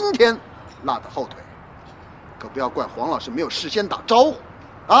就是今天落的后腿。可不要怪黄老师没有事先打招呼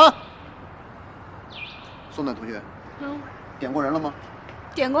啊！宋楠同学，点过人了吗？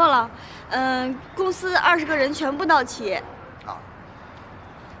点过了，公司20个人全部到齐。啊，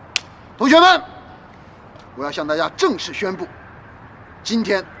同学们，我要向大家正式宣布，今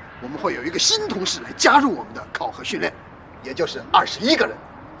天我们会有一个新同事来加入我们的考核训练，也就是21个人。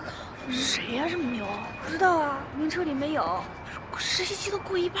谁呀？这么牛？不知道啊，名车里没有。实习期都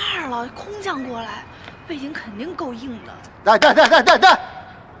过一半了，空降过来，背景肯定够硬的。带，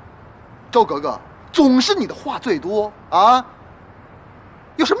周格格，总是你的话最多啊！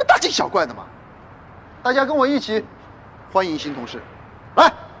有什么大惊小怪的吗？大家跟我一起欢迎新同事，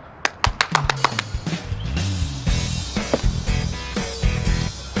来。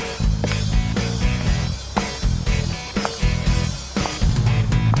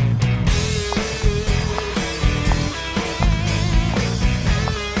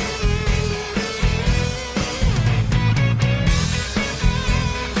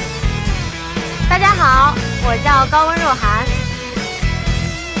大家好，我叫高温若涵。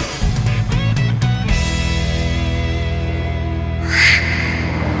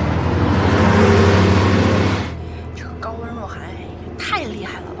这个高温若涵也太厉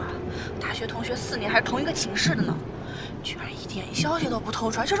害了吧！大学同学4年还是同一个寝室的呢，居然一点消息都不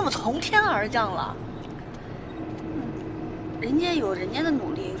透出来，就这么从天而降了。人家有人家的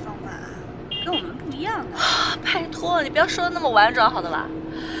努力方法，跟我们不一样的。拜托了，你不要说的那么婉转，好的吧？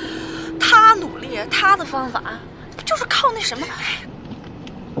他努力，他的方法不就是靠那什么？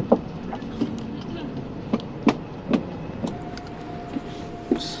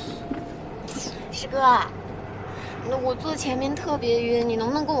师哥，那我坐前面特别晕，你能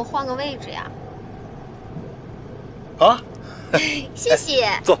不能跟我换个位置呀？好，谢谢。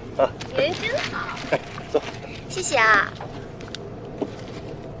坐啊。你人真好。坐。谢谢啊。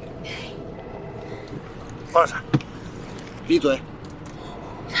方老师，闭嘴。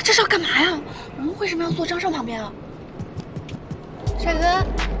他这是要干嘛呀？我们为什么要坐张胜旁边啊？帅哥，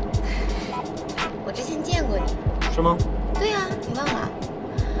我之前见过你。是吗？对呀，你忘了？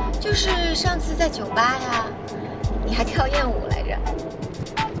就是上次在酒吧呀，你还跳艳舞来着。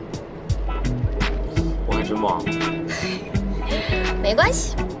我还真忘了。没关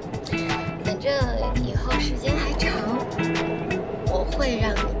系，反正以后时间还长，我会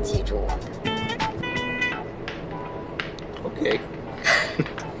让你记住我的。OK。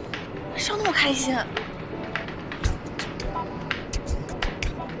笑那么开心，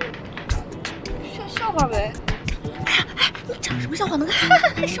笑话呗。哎呀，你讲什么笑话能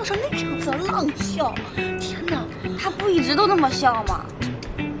笑成那样子？浪笑！天哪，他不一直都那么笑吗？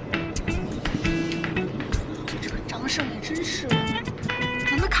这个张胜也真是，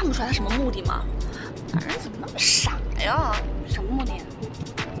难道看不出来他什么目的吗？男人怎么那么傻呀？什么目的？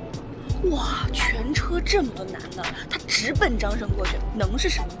哇，全车这么多男的，他直奔张胜过去，能是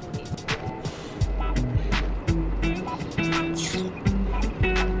什么目的？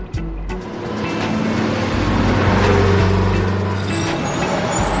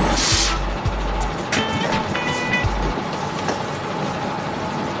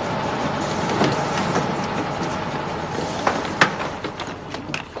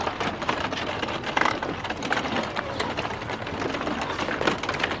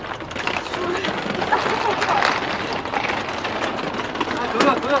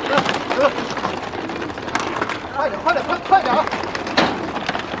快点！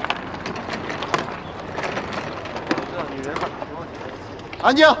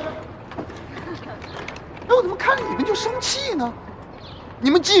安静！哎，我怎么看着你们就生气呢？你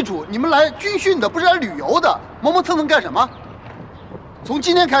们记住，你们来军训的，不是来旅游的，磨磨蹭蹭干什么？从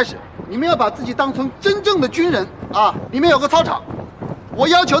今天开始，你们要把自己当成真正的军人啊！里面有个操场，我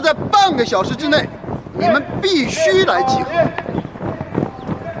要求在半个小时之内，你们必须来集合。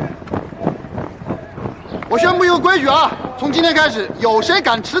我宣布一个规矩啊，从今天开始，有谁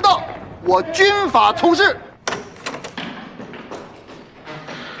敢迟到，我军法从事。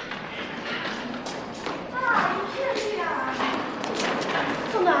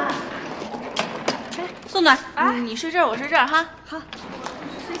宋暖，哎，宋暖，你睡这儿，我睡这儿哈。好，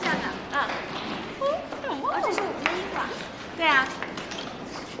睡下面啊。这是我们的衣服啊。对啊。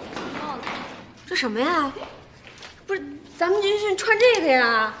哦，这什么呀？不是，咱们军训穿这个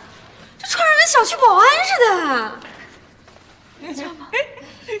呀？这穿着跟小区保安似的。你知道吗？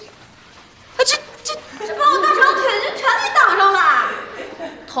这把我大长腿就全给挡上了。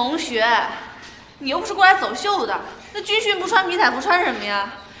同学，你又不是过来走秀的，那军训不穿迷彩服穿什么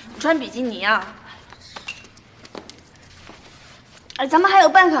呀？不穿比基尼呀？哎，咱们还有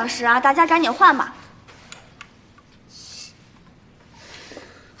半小时啊，大家赶紧换吧。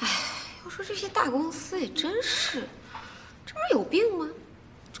哎，要说这些大公司也真是，这不是有病吗？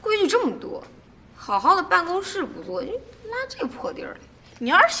这规矩这么多，好好的办公室不做，就拉这个破地儿来。你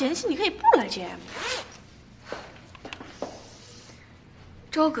要是嫌弃，你可以不来 JM。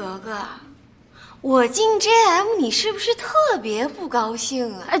周格格，我进 JM， 你是不是特别不高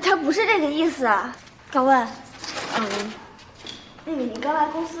兴啊？哎，他不是这个意思啊，高问。那个你刚来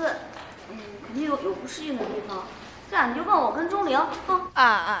公司，肯定有不适应的地方，这样你就问我跟钟灵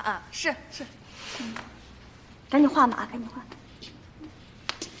啊。是。赶紧换吧，赶紧换。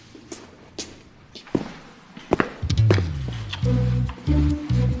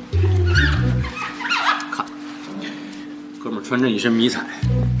看，哥们儿穿这一身迷彩，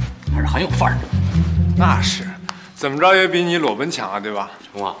还是很有范儿的。那是，怎么着也比你裸奔强啊，对吧？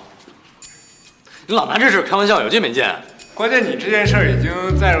成啊，你老拿这事开玩笑，有劲没劲？关键你这件事儿已经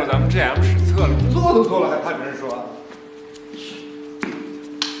载入咱们 GM 史册了，做都做了，还怕别人说？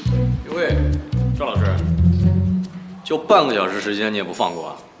刘卫，赵老师，就半个小时时间，你也不放过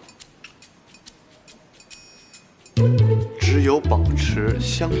啊？只有保持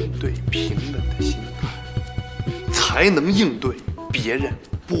相对平稳的心态，才能应对别人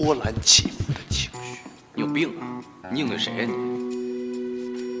波澜起伏的情绪。你有病啊！你应对谁呀你？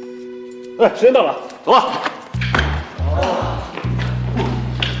哎，时间到了，走吧。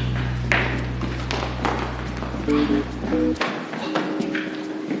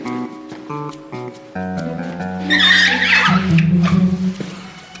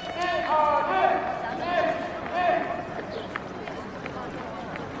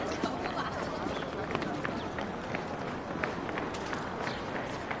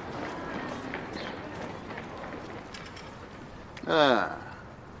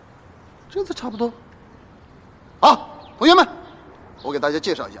这次差不多。好，同学们，我给大家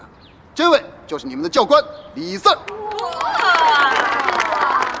介绍一下，这位就是你们的教官李四。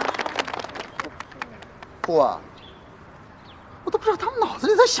酷啊！我都不知道他们脑子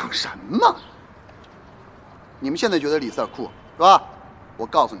里在想什么。你们现在觉得李四酷是吧？我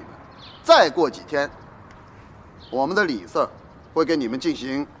告诉你们，再过几天，我们的李四会给你们进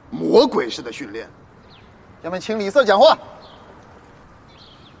行魔鬼式的训练。下面请李四讲话。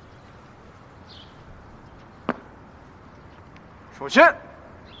首先，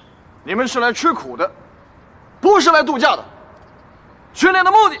你们是来吃苦的，不是来度假的。训练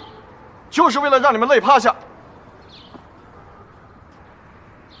的目的，就是为了让你们累趴下。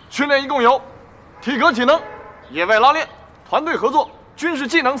训练一共有体格体能、野外拉练、团队合作、军事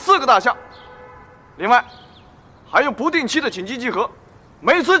技能4个大项。另外，还有不定期的紧急集合，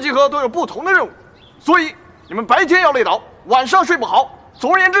每次集合都有不同的任务，所以你们白天要累倒，晚上睡不好。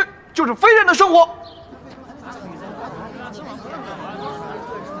总而言之，就是非人的生活。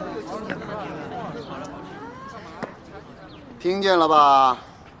听见了吧，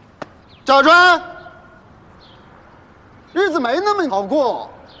赵川？日子没那么好过。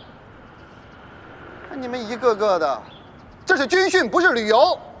看你们一个个的，这是军训，不是旅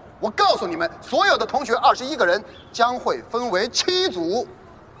游。我告诉你们，所有的同学21个人将会分为7组。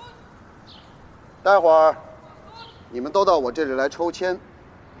待会儿你们都到我这里来抽签，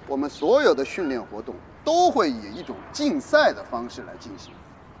我们所有的训练活动都会以一种竞赛的方式来进行。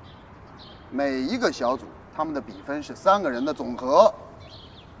每一个小组他们的比分是3个人的总和。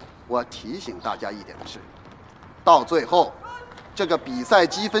我提醒大家一点的是，到最后，这个比赛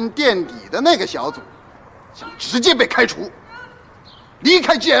积分垫底的那个小组，将直接被开除，离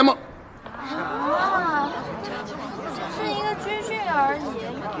开 GM。啊，只是一个军训而已，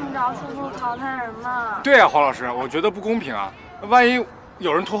用不着处处淘汰人嘛。对啊，黄老师，我觉得不公平啊！万一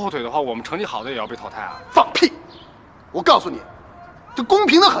有人拖后腿的话，我们成绩好的也要被淘汰啊！放屁！我告诉你，这公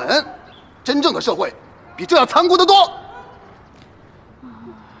平的很。真正的社会比这样残酷得多。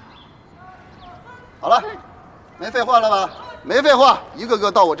好了，没废话了吧？没废话，一个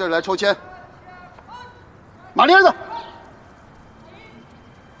个到我这里来抽签。马铃子，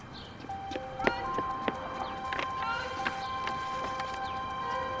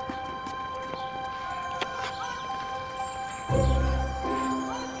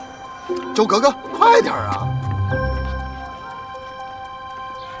周格格，快点啊！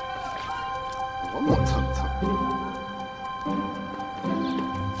磨蹭蹭。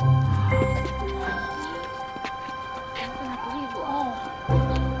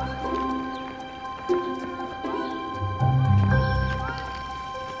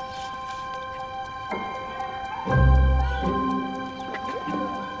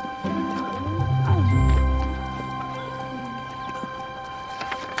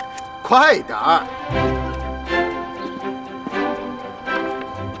快点儿！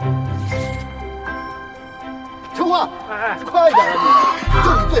春花，快点啊你！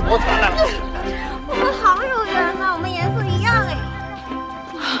就你最磨蹭了。我们好有缘呐，我们颜色一样哎。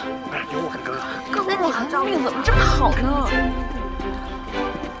有我跟哥哥。哥哥运怎么这么好呢？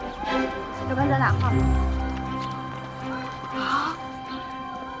要不然咱俩换吧。啊！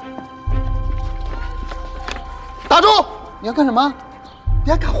打住！你要干什么？你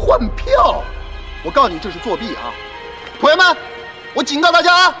还敢换票？我告诉你，这是作弊啊！同学们，我警告大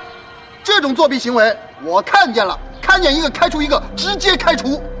家啊，这种作弊行为我看见了，看见一个开除一个，直接开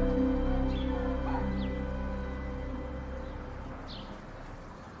除。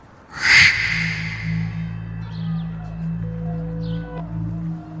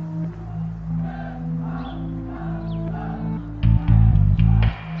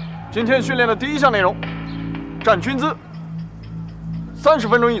今天训练的第一项内容，站军姿，30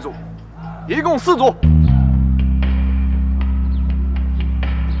分钟一组，一共4组。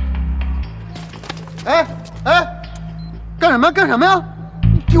哎，干什么干什么呀？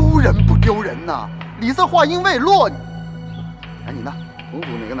你丢人不丢人呐？礼色话音未落，你。哎，你呢？同组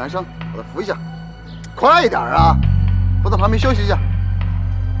哪个男生，把他扶一下，快点啊！扶到旁边休息一下。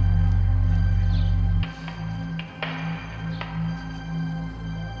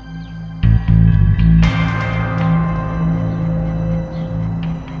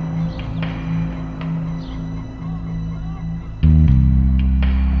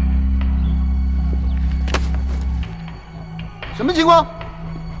什么情况？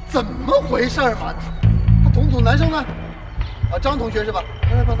怎么回事嘛？他同组男生呢？啊，张同学是吧？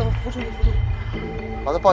来，把他扶出去，把他抱。